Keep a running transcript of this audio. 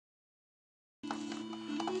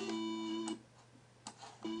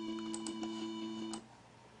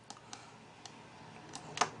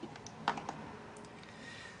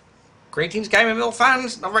Greetings GamingMill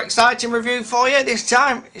fans, another exciting review for you. This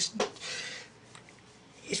time it's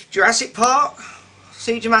Jurassic Park,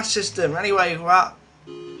 Sega Master System. Anyway, right,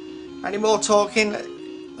 any more talking?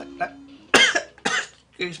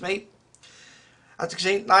 Excuse me. As you can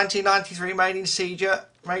see, 1993,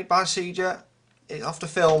 made by Sega. It's off the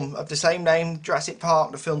film of the same name, Jurassic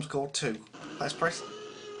Park. The film's called 2. Let's press.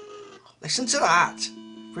 Listen to that.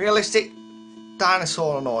 Realistic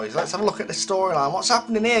dinosaur noise. Let's have a look at the storyline. What's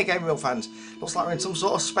happening here, GamingMill fans? Looks like we're in some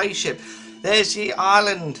sort of spaceship. There's the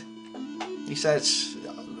island. He says,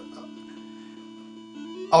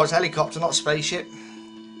 oh, it's a helicopter, not a spaceship.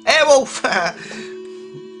 Airwolf!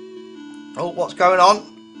 Oh, what's going on?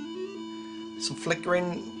 Some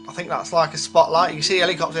flickering. I think that's like a spotlight. You can see a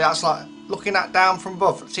helicopter, that's like looking at down from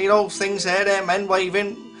above. See those things there? They're men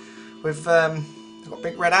waving with they've got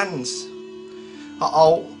big red hands.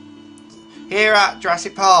 Uh-oh. Here at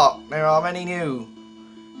Jurassic Park, there are many new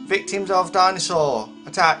victims of dinosaur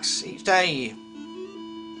attacks each day.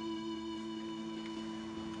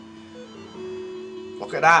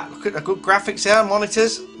 Look at that. Look at the good graphics there,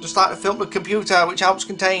 monitors, just like the film the computer, which helps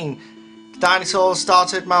contain the dinosaurs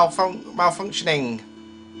started malfunctioning.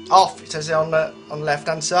 Off, it says it on the left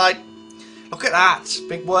hand side. Look at that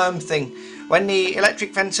big worm thing. When the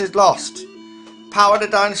electric fence is lost, power of the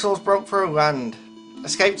dinosaurs broke through and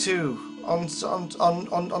escaped to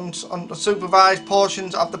unsupervised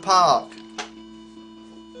portions of the park.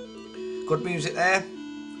 Good music there.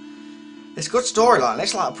 It's a good storyline.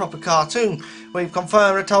 It's like a proper cartoon. We've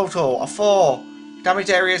confirmed a total of 4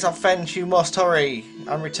 damaged areas of fence. You must hurry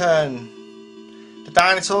and return the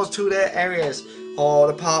dinosaurs to their areas or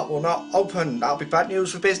the park will not open. That'll be bad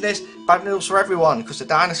news for business, bad news for everyone, because the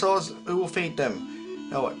dinosaurs, who will feed them?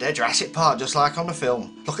 No, they're Jurassic Park, just like on the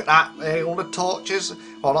film. Look at that, all the torches,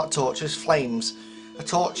 well not torches, flames. A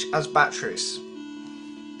torch as batteries.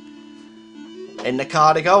 In the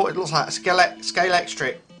car they go, it looks like a scale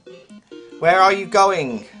strip. Where are you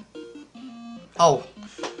going? Oh,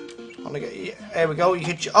 there we go. You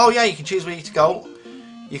can, oh yeah, you can choose where to go.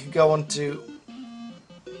 You can go on to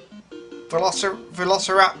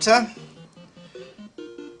Velociraptor,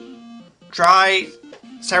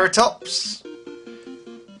 Triceratops,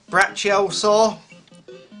 Brachiosaur,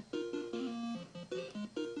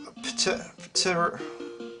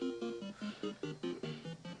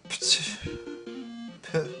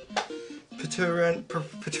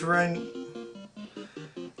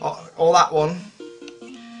 all that one.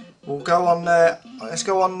 We'll go on. Let's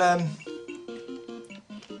go on.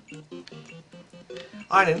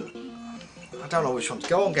 I don't know which one to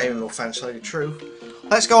go on. GamingMill fans, to tell you the truth.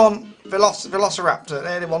 Let's go on Velociraptor.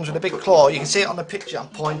 They're the ones with the big claw. You can see it on the picture. I'm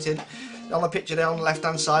pointing on the picture there on the left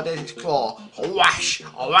hand side. There's its claw. A whash,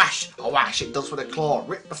 a whash, a whash. It does with a claw.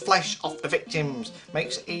 Rip the flesh off the victims.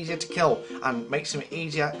 Makes it easier to kill and makes them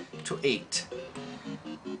easier to eat.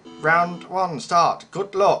 Round 1, start.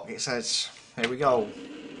 Good luck. It says. Here we go.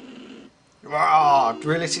 Ah,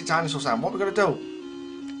 realistic dinosaur sound. What are we gonna do?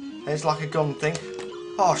 There's like a gun thing.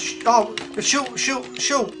 Oh, shoot the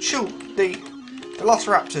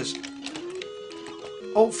Velociraptors.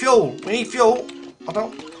 Oh, fuel. We need fuel. I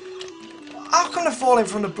don't. How come they're falling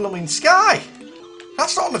from the blooming sky?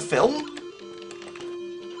 That's not on the film.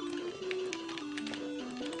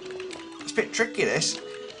 It's a bit tricky, this.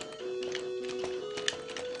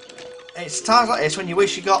 It's times like this when you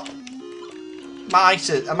wish you got a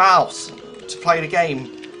mouse to play the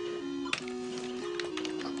game.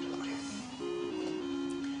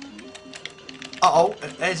 Uh-oh,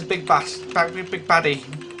 there's a big baddie.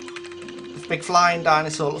 This big flying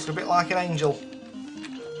dinosaur, looks a bit like an angel.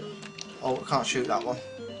 Oh, I can't shoot that one.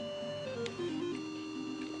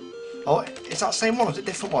 Oh, is that the same one or is it a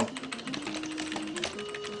different one?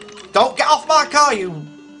 Don't get off my car, you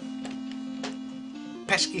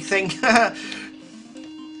pesky thing.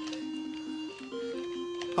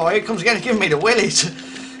 Oh, here it comes again, giving me the willies.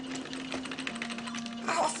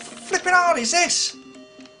 How flipping hard is this?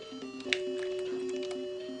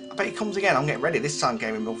 I bet he comes again. I'm getting ready this time,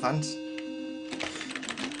 GamingMill fans.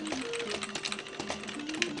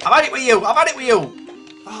 I've had it with you. I've had it with you.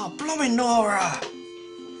 Oh, blooming Nora.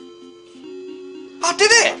 I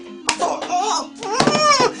did it. I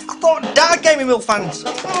thought, dad, GamingMill fans.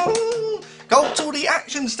 Go to the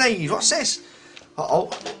action stage. What's this? Uh-oh,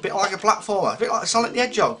 a bit like a platformer. A bit like Sonic the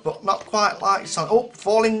Hedgehog, but not quite like Sonic. Oh,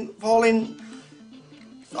 falling.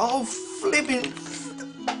 Oh, flipping.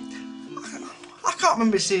 I can't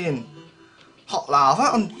remember seeing hot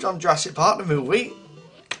lava on Jurassic Park, the movie.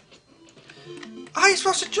 How are you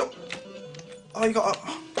supposed to jump? Oh, you got to...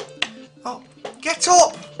 Oh, get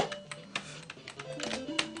up!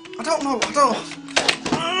 I don't know,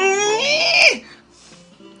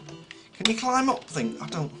 Can you climb up? I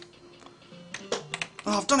don't.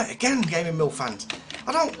 Oh, I've done it again, GamingMill fans.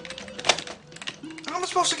 I don't. How am I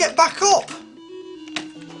supposed to get back up?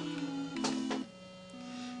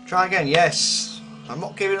 Try again. Yes. I'm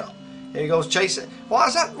not giving up. Here he goes, chase it. Why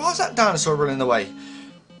is that dinosaur running away?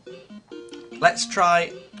 Let's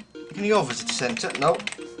try. Can you go visitor centre? No.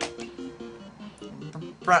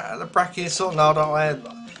 The brachiosaur? No, don't.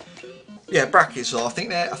 Yeah, brachiosaur. I think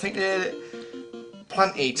they're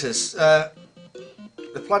plant eaters. The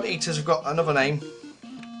plant eaters have got another name.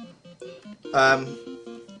 But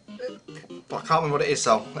I can't remember what it is.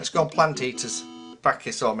 So let's go on plant eaters.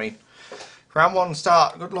 Brachiosaur, I mean. Round 1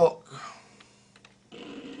 start. Good luck.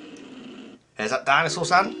 There's that dinosaur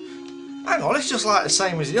sand. Hang on, it's just like the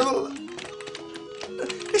same as the other.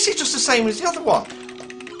 This is just the same as the other one.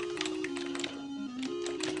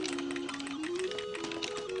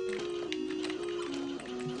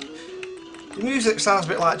 The music sounds a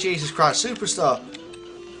bit like Jesus Christ Superstar.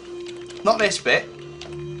 Not this bit.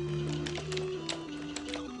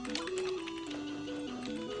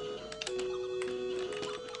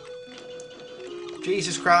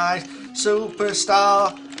 Jesus Christ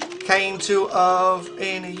Superstar came to Earth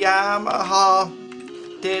in a Yamaha.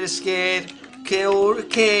 Did a skid, killed a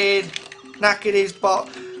kid, knackered his butt.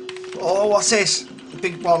 Oh, what's this? The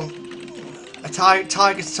big one. A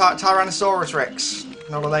Tyrannosaurus Rex.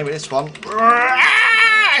 Not the name of this one.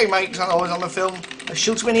 He makes that noise on the film. It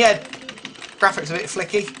shoots him in the head. Graphics a bit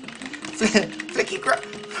flicky.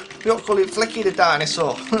 We ought to call him Flicky the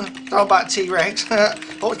dinosaur. Don't know about T-Rex.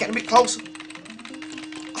 Oh, it's getting a bit close.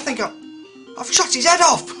 I think I've shot his head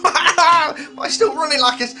off. But he's still running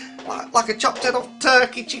like a chopped head off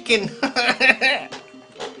turkey chicken.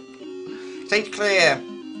 Stage clear.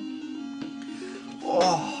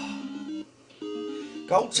 Oh.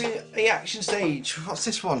 Go to the action stage. What's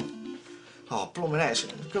this one? Oh, blooming heck. It's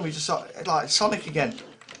going to be just like Sonic again.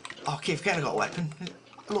 Oh, I keep forgetting I got a weapon.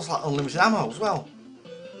 It looks like unlimited ammo as well.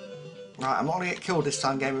 Right, I'm not going to get killed this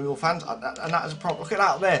time, GamingMill fans. And that is a problem. Look at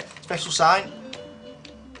that up there. Special sign.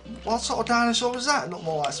 What sort of dinosaur was that? It looked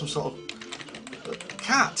more like some sort of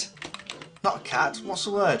cat. Not a cat. What's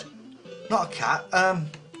the word? Not a cat. Oh,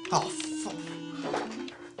 fuck.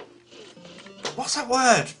 What's that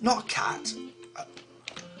word? Not a cat.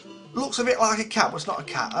 Looks a bit like a cat, but it's not a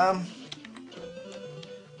cat.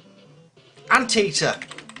 Anteater.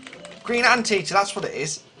 Green anteater, that's what it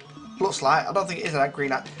is. Looks like. I don't think it is a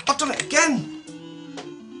green ant. I've done it again!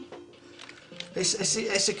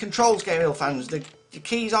 It's a controls game, GamingMill fans. The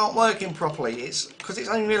keys aren't working properly. It's because it's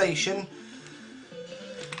on emulation.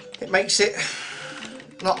 It makes it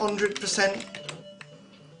not 100%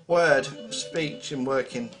 word speech and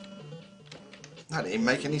working. That didn't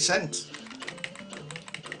make any sense.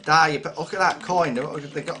 Look at that coin.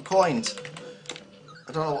 They got coins.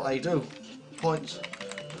 I don't know what they do. Points.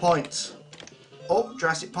 Oh,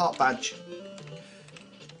 Jurassic Park badge.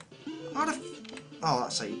 Oh,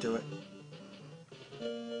 that's how you do it.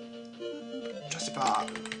 Jurassic Park.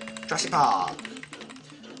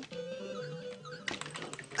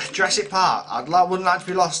 Jurassic Park. Wouldn't like to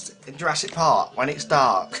be lost in Jurassic Park when it's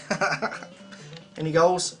dark. And he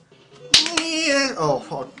goes. Yeah. Oh,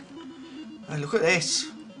 hey, look at this.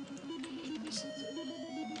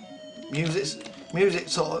 Music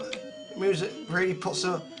really puts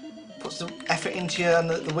the effort into you and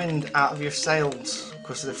the wind out of your sails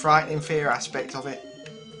because of the frightening fear aspect of it.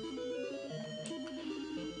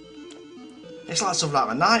 It's like something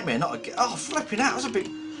like a nightmare, not a. Oh, flipping out! That's a big.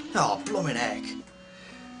 Oh, blooming heck!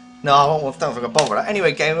 No, I don't think I can bother that.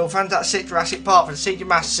 Anyway, GamingMill fans, that's it. Jurassic Park for the Sega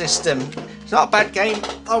Master System. It's not a bad game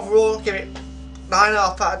overall. Give it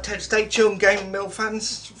 9.5 out of 10. Stay tuned, GamingMill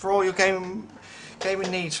fans, for all your gaming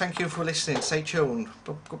needs. Thank you for listening. Stay tuned.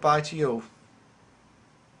 Goodbye to you.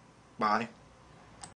 Bye.